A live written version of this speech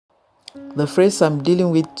The phrase I'm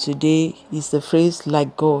dealing with today is the phrase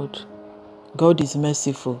like God. God is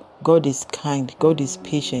merciful. God is kind. God is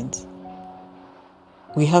patient.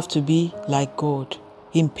 We have to be like God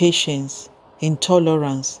in patience, in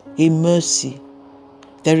tolerance, in mercy.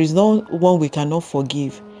 There is no one we cannot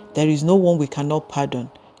forgive. There is no one we cannot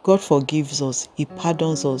pardon. God forgives us. He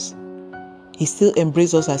pardons us. He still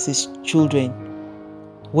embraces us as His children.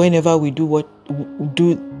 Whenever we do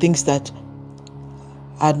things that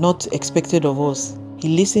are not expected of us,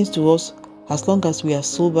 He listens to us as long as we are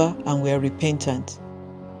sober and we are repentant.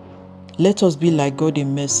 Let us be like God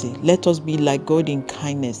in mercy. Let us be like God in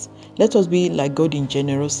kindness. Let us be like God in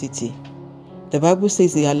generosity. The Bible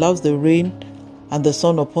says He allows the rain and the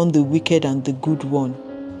sun upon the wicked and the good one.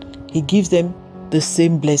 He gives them the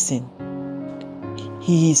same blessing.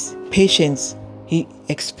 He is patient. He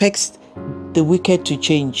expects the wicked to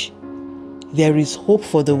change. There is hope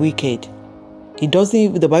for the wicked.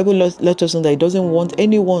 The Bible let us know that He doesn't want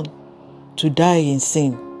anyone to die in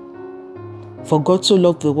sin. For God so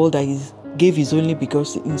loved the world that He gave His only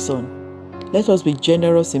begotten Son. Let us be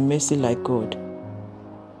generous in mercy like God.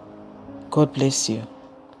 God bless you.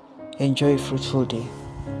 Enjoy a fruitful day.